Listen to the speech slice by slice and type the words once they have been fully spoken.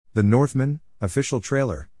The Northman, official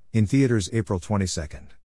trailer, in theaters April 22nd.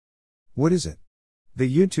 What is it?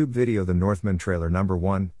 The YouTube video The Northman trailer number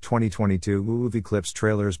 1, 2022 Movieclips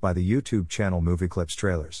trailers by the YouTube channel Movieclips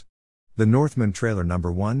trailers. The Northman trailer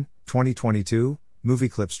number 1, 2022,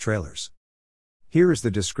 Movieclips trailers. Here is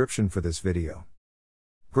the description for this video.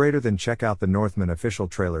 Check out the Northman official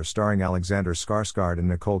trailer starring Alexander Skarsgård and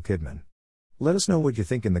Nicole Kidman. Let us know what you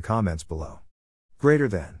think in the comments below.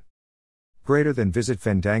 Visit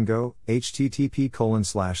Fandango,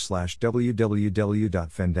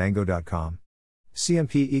 http://www.fandango.com.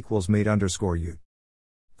 CMP equals mate_you.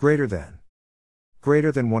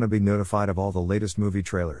 Want to be notified of all the latest movie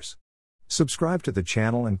trailers. Subscribe to the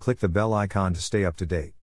channel and click the bell icon to stay up to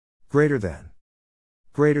date.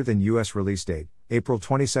 US release date, April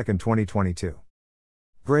 22, 2022.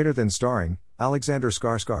 Starring, Alexander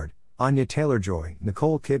Skarsgård, Anya Taylor-Joy,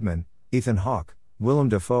 Nicole Kidman, Ethan Hawke, Willem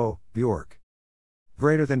Dafoe, Bjork.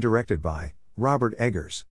 Directed by, Robert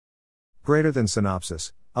Eggers.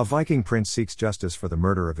 Synopsis, a Viking prince seeks justice for the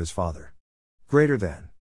murder of his father.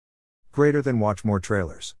 Watch more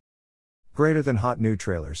trailers. Hot new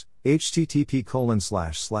trailers,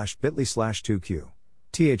 http://bit.ly/2q.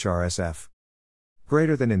 THRSF.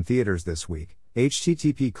 In theaters this week,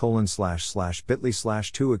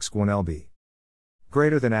 http://bit.ly/2x1lb.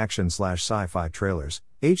 Action/sci-fi trailers,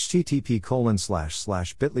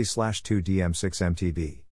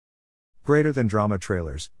 http://bit.ly/2dm6mtb. Drama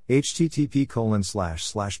trailers,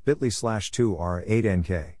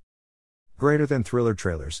 http://bit.ly/2r8nk. Thriller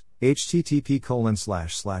trailers,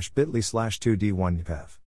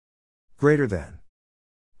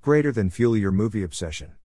 http://bit.ly/2d1pev. Fuel your movie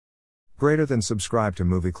obsession. Subscribe to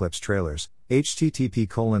Movieclips trailers,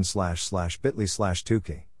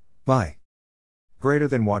 http://bit.ly/2k. Bye.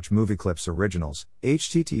 Watch Movieclips originals,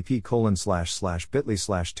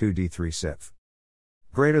 http://bit.ly/2d3sif.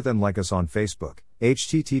 Like us on Facebook,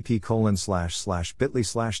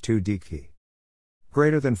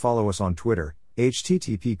 http://bit.ly/2dk. Follow us on Twitter,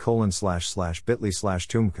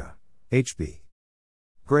 http://bit.ly/tumka,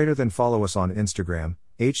 hb. Follow us on Instagram,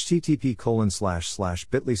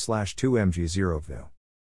 http://bit.ly/2mg0vnu.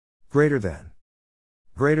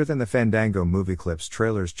 The Fandango Movieclips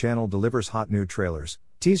trailers channel delivers hot new trailers,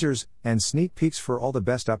 teasers, and sneak peeks for all the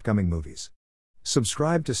best upcoming movies.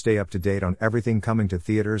 Subscribe to stay up to date on everything coming to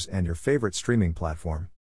theaters and your favorite streaming platform.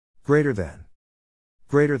 The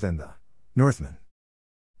Northman.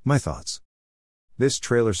 My thoughts. This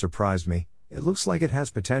trailer surprised me. It looks like it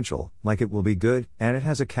has potential, like it will be good, and it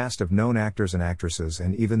has a cast of known actors and actresses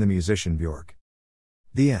and even the musician Bjork.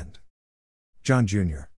 The end. John Jr.